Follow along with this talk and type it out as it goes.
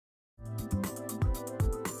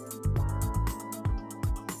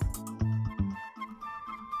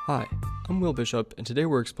Hi, I'm Will Bishop, and today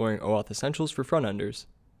we're exploring OAuth Essentials for Frontenders,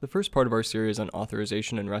 the first part of our series on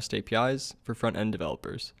Authorization and REST APIs for front-end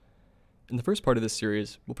developers. In the first part of this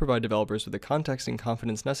series, we'll provide developers with the context and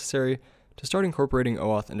confidence necessary to start incorporating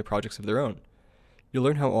OAuth into projects of their own. You'll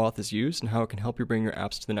learn how OAuth is used and how it can help you bring your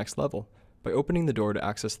apps to the next level by opening the door to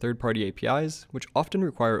access third-party APIs, which often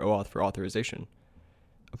require OAuth for authorization.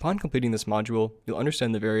 Upon completing this module, you'll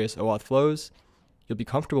understand the various OAuth flows, you'll be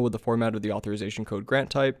comfortable with the format of the authorization code grant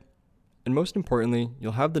type, and most importantly,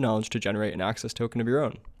 you'll have the knowledge to generate an access token of your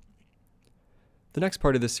own. The next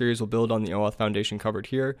part of this series will build on the OAuth foundation covered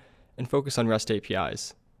here and focus on REST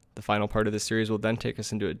APIs. The final part of this series will then take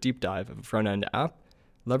us into a deep dive of a front-end app,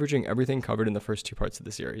 leveraging everything covered in the first two parts of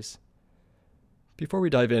the series. Before we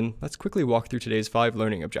dive in, let's quickly walk through today's 5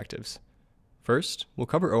 learning objectives. First, we'll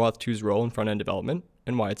cover OAuth 2's role in front-end development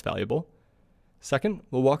and why it's valuable. Second,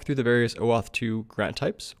 we'll walk through the various OAuth 2 grant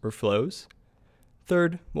types, or flows.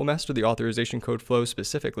 Third, we'll master the authorization code flow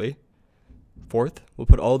specifically. Fourth, we'll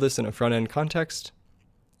put all this in a front-end context.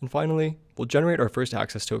 And finally, we'll generate our first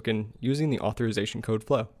access token using the authorization code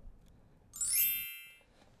flow.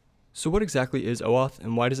 So what exactly is OAuth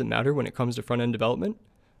and why does it matter when it comes to front-end development?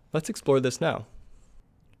 Let's explore this now.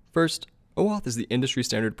 First, OAuth is the industry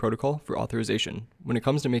standard protocol for authorization when it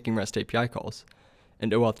comes to making REST API calls,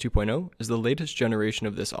 and OAuth 2.0 is the latest generation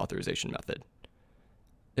of this authorization method.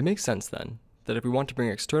 It makes sense then that if we want to bring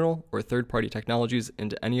external or third-party technologies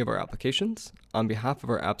into any of our applications on behalf of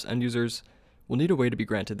our app's end users, we'll need a way to be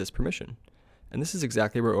granted this permission. And this is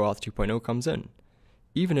exactly where OAuth 2.0 comes in.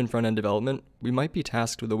 Even in front-end development, we might be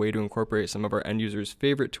tasked with a way to incorporate some of our end users'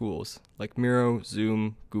 favorite tools like Miro,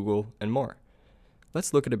 Zoom, Google, and more.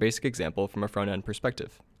 Let's look at a basic example from a front-end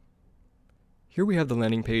perspective. Here we have the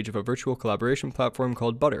landing page of a virtual collaboration platform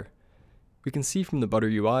called Butter. We can see from the Butter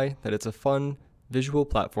UI that it's a fun, visual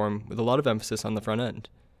platform with a lot of emphasis on the front end.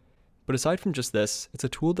 But aside from just this, it's a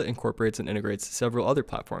tool that incorporates and integrates several other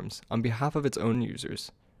platforms on behalf of its own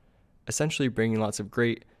users, essentially bringing lots of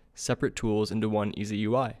great, separate tools into one easy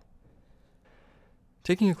UI.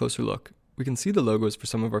 Taking a closer look, we can see the logos for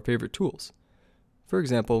some of our favorite tools. For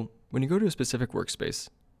example, when you go to a specific workspace,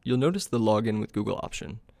 you'll notice the Login with Google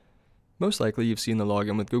option. Most likely you've seen the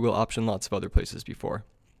Login with Google option lots of other places before.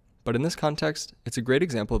 But in this context, it's a great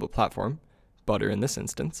example of a platform, Butter in this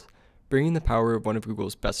instance, bringing the power of one of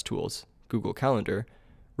Google's best tools, Google Calendar,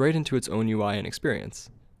 right into its own UI and experience.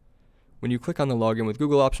 When you click on the Login with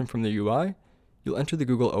Google option from the UI, you'll enter the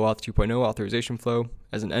Google OAuth 2.0 authorization flow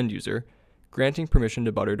as an end user, granting permission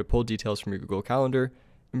to Butter to pull details from your Google Calendar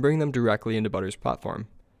and bring them directly into Butter's platform.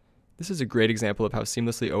 This is a great example of how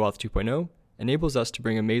seamlessly OAuth 2.0 enables us to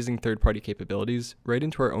bring amazing third-party capabilities right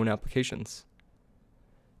into our own applications.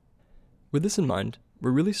 With this in mind, we're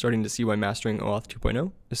really starting to see why mastering OAuth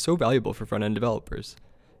 2.0 is so valuable for front-end developers.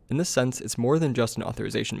 In this sense, it's more than just an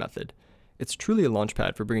authorization method. It's truly a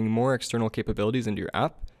launchpad for bringing more external capabilities into your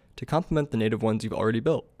app to complement the native ones you've already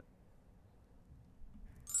built.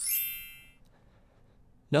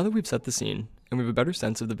 Now that we've set the scene, and we have a better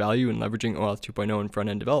sense of the value in leveraging OAuth 2.0 in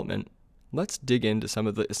front-end development, let's dig into some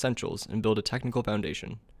of the essentials and build a technical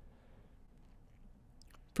foundation.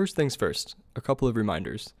 First things first, a couple of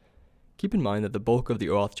reminders. Keep in mind that the bulk of the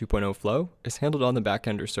OAuth 2.0 flow is handled on the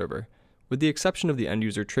backend or server, with the exception of the end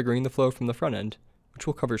user triggering the flow from the front end, which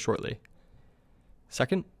we'll cover shortly.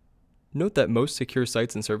 Second, note that most secure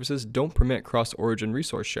sites and services don't permit cross-origin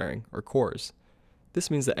resource sharing, or CORS. This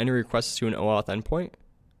means that any requests to an OAuth endpoint,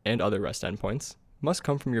 and other REST endpoints, must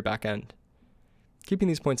come from your backend. Keeping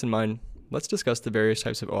these points in mind, let's discuss the various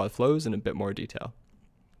types of OAuth flows in a bit more detail.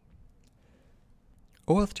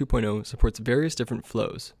 OAuth 2.0 supports various different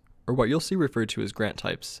flows, or what you'll see referred to as grant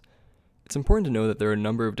types. It's important to know that there are a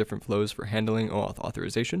number of different flows for handling OAuth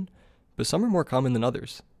authorization, but some are more common than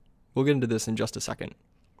others. We'll get into this in just a second.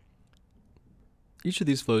 Each of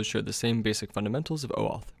these flows share the same basic fundamentals of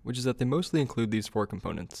OAuth, which is that they mostly include these 4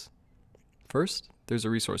 components. First, there's a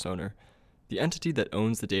resource owner, the entity that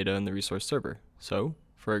owns the data in the resource server. So,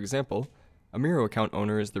 for example, a Miro account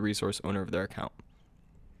owner is the resource owner of their account.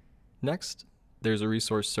 Next, there's a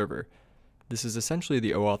resource server. This is essentially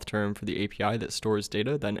the OAuth term for the API that stores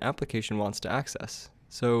data that an application wants to access.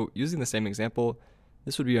 So, using the same example,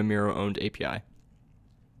 this would be a Miro-owned API.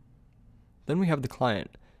 Then we have the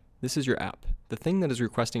client. This is your app, the thing that is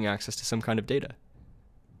requesting access to some kind of data.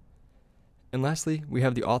 And lastly, we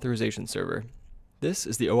have the authorization server. This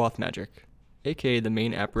is the OAuth magic, aka the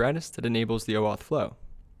main apparatus that enables the OAuth flow.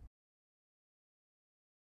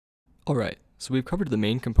 Alright, so we've covered the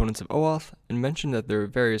main components of OAuth and mentioned that there are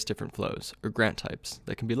various different flows, or grant types,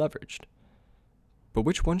 that can be leveraged. But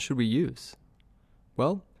which one should we use?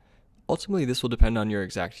 Well, ultimately this will depend on your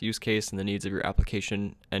exact use case and the needs of your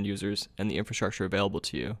application, end users, and the infrastructure available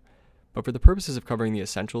to you. But for the purposes of covering the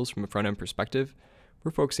essentials from a front-end perspective,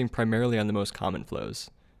 we're focusing primarily on the most common flows.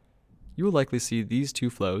 You will likely see these two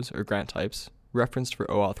flows, or grant types, referenced for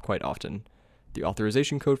OAuth quite often, the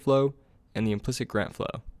authorization code flow and the implicit grant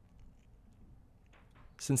flow.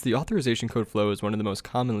 Since the authorization code flow is one of the most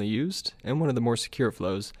commonly used and one of the more secure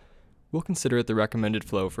flows, we'll consider it the recommended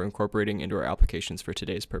flow for incorporating into our applications for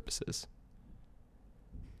today's purposes.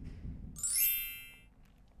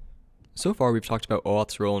 So far, we've talked about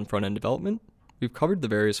OAuth's role in front-end development, we've covered the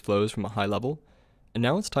various flows from a high level, and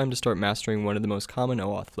now it's time to start mastering one of the most common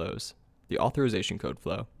OAuth flows, the authorization code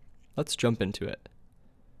flow. Let's jump into it.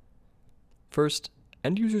 First,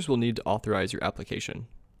 end users will need to authorize your application.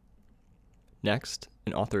 Next,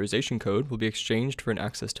 an authorization code will be exchanged for an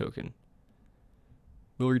access token.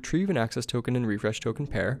 We'll retrieve an access token and refresh token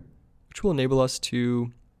pair, which will enable us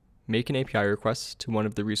to make an API request to one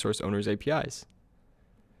of the resource owner's APIs.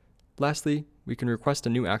 Lastly, we can request a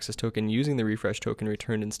new access token using the refresh token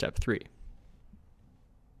returned in step 3.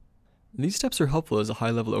 These steps are helpful as a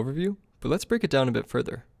high-level overview, but let's break it down a bit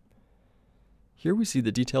further. Here we see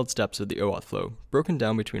the detailed steps of the OAuth flow, broken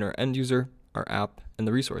down between our end user, our app, and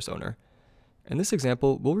the resource owner. In this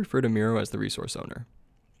example, we'll refer to Miro as the resource owner.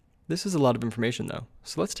 This is a lot of information though,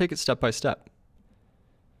 so let's take it step by step.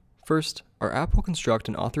 First, our app will construct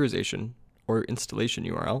an authorization, or installation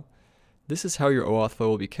URL. This is how your OAuth flow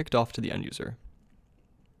will be kicked off to the end user.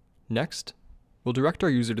 Next, we'll direct our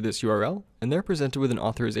user to this URL, and they're presented with an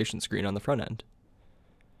authorization screen on the front end.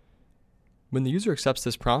 When the user accepts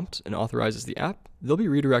this prompt and authorizes the app, they'll be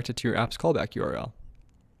redirected to your app's callback URL.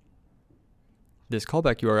 This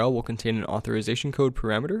callback URL will contain an authorization code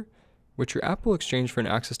parameter, which your app will exchange for an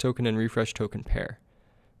access token and refresh token pair.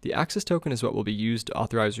 The access token is what will be used to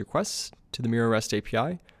authorize requests to the Miro REST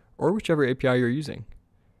API, or whichever API you're using.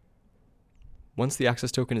 Once the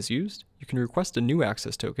access token is used, you can request a new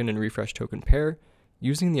access token and refresh token pair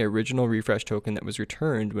using the original refresh token that was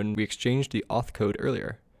returned when we exchanged the auth code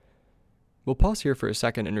earlier. We'll pause here for a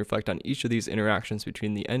second and reflect on each of these interactions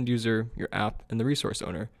between the end user, your app, and the resource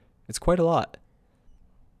owner. It's quite a lot.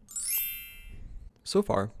 So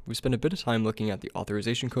far, we've spent a bit of time looking at the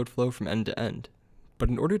authorization code flow from end to end, but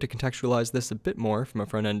in order to contextualize this a bit more from a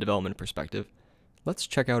front-end development perspective, let's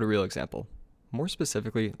check out a real example. More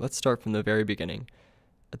specifically, let's start from the very beginning,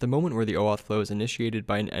 at the moment where the OAuth flow is initiated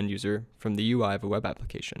by an end user from the UI of a web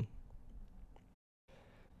application.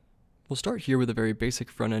 We'll start here with a very basic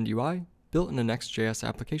front-end UI built in a NextJS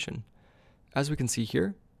application. As we can see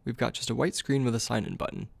here, we've got just a white screen with a sign-in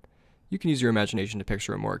button. You can use your imagination to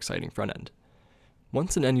picture a more exciting front end.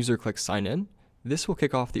 Once an end user clicks sign in, this will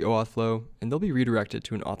kick off the OAuth flow and they'll be redirected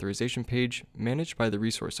to an authorization page managed by the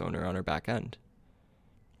resource owner on our back end.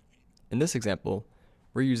 In this example,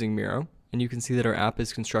 we're using Miro, and you can see that our app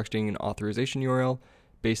is constructing an authorization URL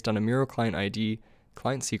based on a Miro client ID,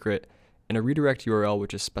 client secret, and a redirect URL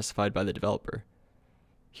which is specified by the developer.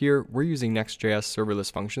 Here, we're using NextJS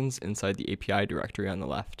serverless functions inside the API directory on the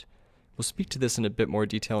left. We'll speak to this in a bit more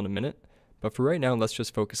detail in a minute, but for right now, let's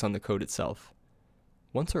just focus on the code itself.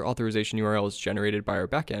 Once our authorization URL is generated by our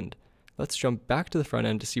backend, let's jump back to the front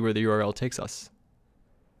end to see where the URL takes us.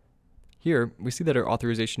 Here, we see that our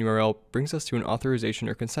authorization URL brings us to an authorization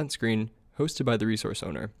or consent screen hosted by the resource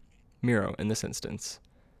owner, Miro in this instance.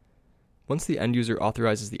 Once the end user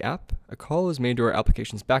authorizes the app, a call is made to our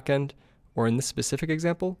application's backend, or in this specific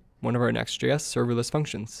example, one of our Next.js serverless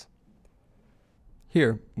functions.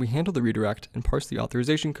 Here, we handle the redirect and parse the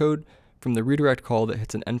authorization code from the redirect call that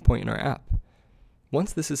hits an endpoint in our app.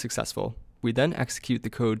 Once this is successful, we then execute the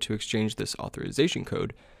code to exchange this authorization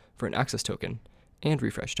code for an access token and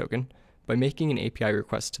refresh token by making an API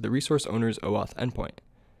request to the resource owner's OAuth endpoint.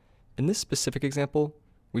 In this specific example,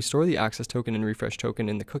 we store the access token and refresh token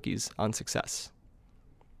in the cookies on success.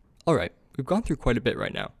 Alright, we've gone through quite a bit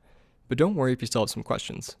right now, but don't worry if you still have some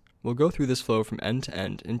questions. We'll go through this flow from end to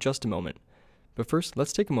end in just a moment. But first,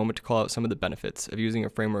 let's take a moment to call out some of the benefits of using a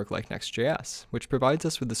framework like Next.js, which provides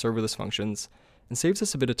us with the serverless functions and saves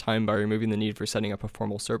us a bit of time by removing the need for setting up a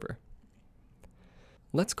formal server.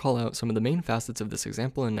 Let's call out some of the main facets of this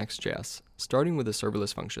example in Next.js, starting with the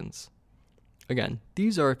serverless functions. Again,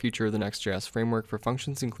 these are a feature of the Next.js framework for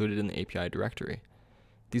functions included in the API directory.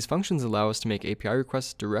 These functions allow us to make API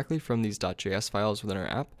requests directly from these .js files within our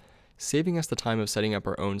app, saving us the time of setting up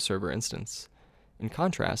our own server instance. In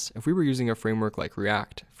contrast, if we were using a framework like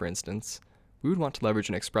React, for instance, we would want to leverage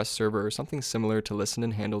an Express server or something similar to listen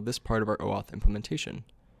and handle this part of our OAuth implementation.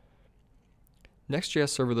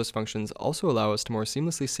 NextJS serverless functions also allow us to more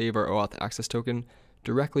seamlessly save our OAuth access token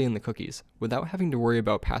directly in the cookies, without having to worry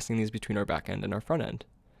about passing these between our backend and our frontend.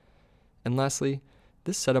 And lastly,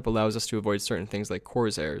 this setup allows us to avoid certain things like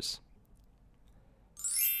CORS errors.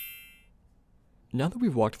 Now that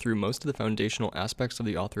we've walked through most of the foundational aspects of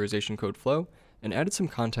the authorization code flow and added some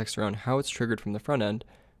context around how it's triggered from the front end,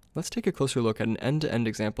 let's take a closer look at an end-to-end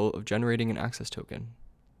example of generating an access token.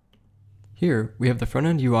 Here, we have the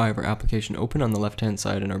front-end UI of our application open on the left-hand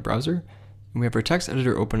side in our browser, and we have our text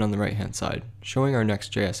editor open on the right-hand side, showing our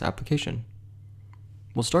Next.js application.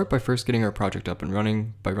 We'll start by first getting our project up and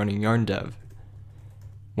running by running yarn dev.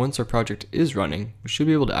 Once our project is running, we should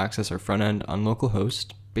be able to access our front end on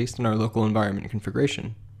localhost based on our local environment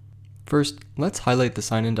configuration. First, let's highlight the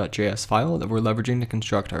signin.js file that we're leveraging to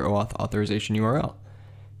construct our OAuth authorization URL.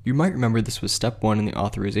 You might remember this was step 1 in the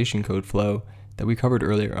authorization code flow that we covered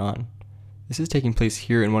earlier on. This is taking place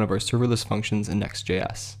here in one of our serverless functions in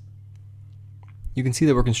Next.js. You can see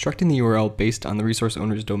that we're constructing the URL based on the resource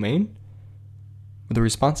owner's domain, with a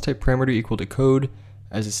response type parameter equal to code,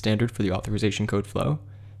 as is standard for the authorization code flow,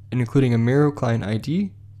 and including a Miro client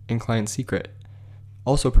ID and client secret,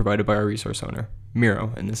 also provided by our resource owner,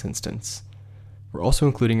 Miro in this instance. We're also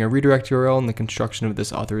including a redirect URL in the construction of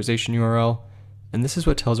this authorization URL, and this is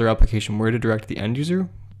what tells our application where to direct the end user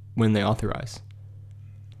when they authorize.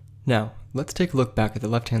 Now, let's take a look back at the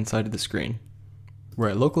left-hand side of the screen. We're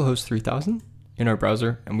at localhost 3000 in our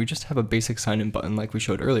browser, and we just have a basic sign-in button like we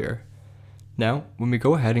showed earlier. Now, when we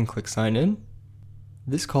go ahead and click sign in,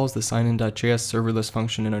 this calls the signin.js serverless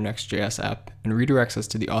function in our Next.js app and redirects us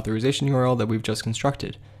to the authorization URL that we've just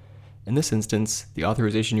constructed. In this instance, the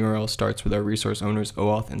authorization URL starts with our resource owner's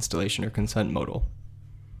OAuth installation or consent modal.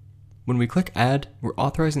 When we click add, we're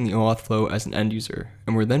authorizing the OAuth flow as an end user,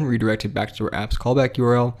 and we're then redirected back to our app's callback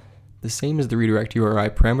URL, the same as the redirect URI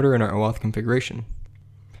parameter in our OAuth configuration.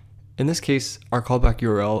 In this case, our callback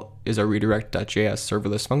URL is our redirect.js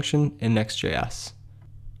serverless function in Next.js.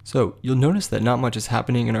 So you'll notice that not much is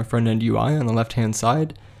happening in our front-end UI on the left-hand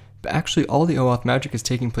side, but actually all the OAuth magic is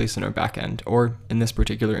taking place in our backend, or in this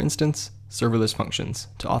particular instance, serverless functions,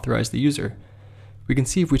 to authorize the user. We can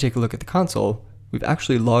see if we take a look at the console, we've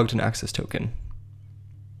actually logged an access token.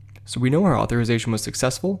 So we know our authorization was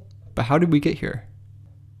successful, but how did we get here?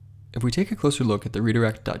 If we take a closer look at the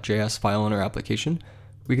redirect.js file in our application,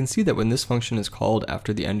 we can see that when this function is called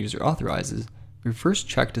after the end user authorizes, we first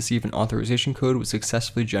check to see if an authorization code was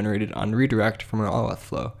successfully generated on redirect from our OAuth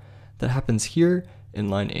flow. That happens here in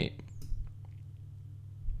line 8.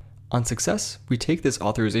 On success, we take this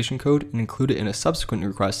authorization code and include it in a subsequent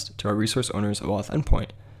request to our resource owner's OAuth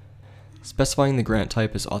endpoint, specifying the grant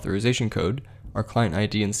type as authorization code, our client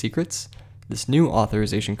ID and secrets, this new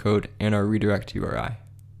authorization code, and our redirect URI.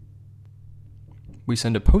 We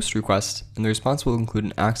send a post request, and the response will include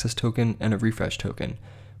an access token and a refresh token.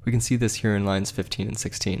 We can see this here in lines 15 and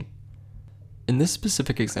 16. In this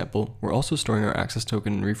specific example, we're also storing our access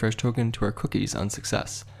token and refresh token to our cookies on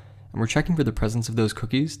success, and we're checking for the presence of those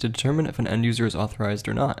cookies to determine if an end user is authorized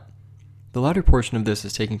or not. The latter portion of this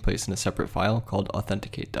is taking place in a separate file called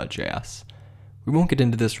authenticate.js. We won't get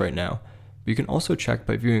into this right now, but you can also check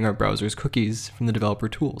by viewing our browser's cookies from the developer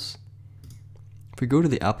tools. If we go to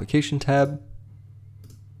the application tab,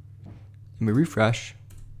 and we refresh,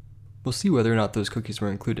 we'll see whether or not those cookies were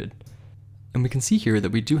included. And we can see here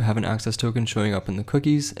that we do have an access token showing up in the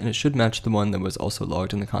cookies, and it should match the one that was also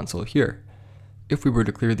logged in the console here. If we were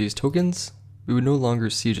to clear these tokens, we would no longer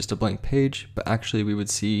see just a blank page, but actually we would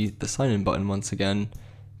see the sign-in button once again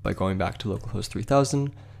by going back to localhost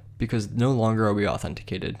 3000, because no longer are we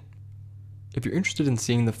authenticated. If you're interested in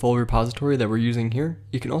seeing the full repository that we're using here,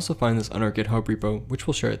 you can also find this on our GitHub repo, which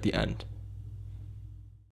we'll share at the end.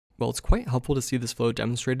 While it's quite helpful to see this flow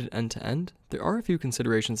demonstrated end-to-end, there are a few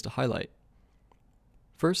considerations to highlight.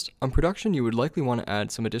 First, on production you would likely want to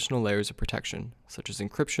add some additional layers of protection, such as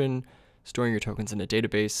encryption, storing your tokens in a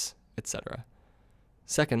database, etc.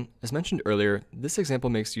 Second, as mentioned earlier, this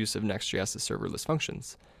example makes use of Next.js's serverless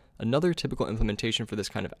functions. Another typical implementation for this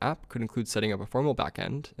kind of app could include setting up a formal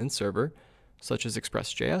backend and server, such as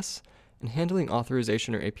Express.js, and handling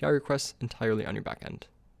authorization or API requests entirely on your backend.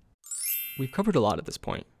 We've covered a lot at this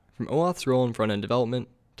point. From OAuth's role in front-end development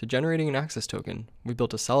to generating an access token, we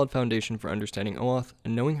built a solid foundation for understanding OAuth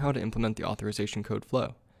and knowing how to implement the authorization code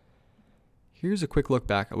flow. Here's a quick look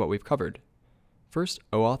back at what we've covered. First,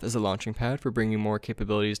 OAuth is a launching pad for bringing more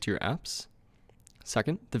capabilities to your apps.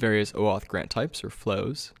 Second, the various OAuth grant types or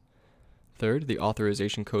flows. Third, the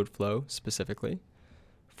authorization code flow specifically.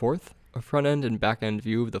 Fourth, a front-end and back-end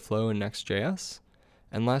view of the flow in Next.js.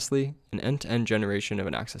 And lastly, an end-to-end generation of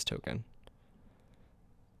an access token.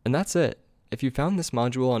 And that's it. If you found this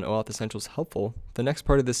module on OAuth Essentials helpful, the next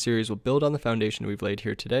part of this series will build on the foundation we've laid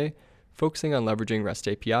here today, focusing on leveraging REST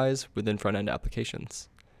APIs within front-end applications.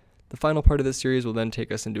 The final part of this series will then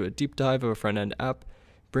take us into a deep dive of a front-end app,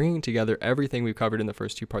 bringing together everything we've covered in the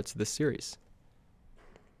first two parts of this series.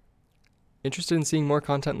 Interested in seeing more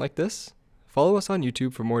content like this? Follow us on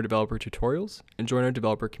YouTube for more developer tutorials and join our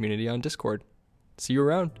developer community on Discord. See you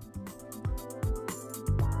around!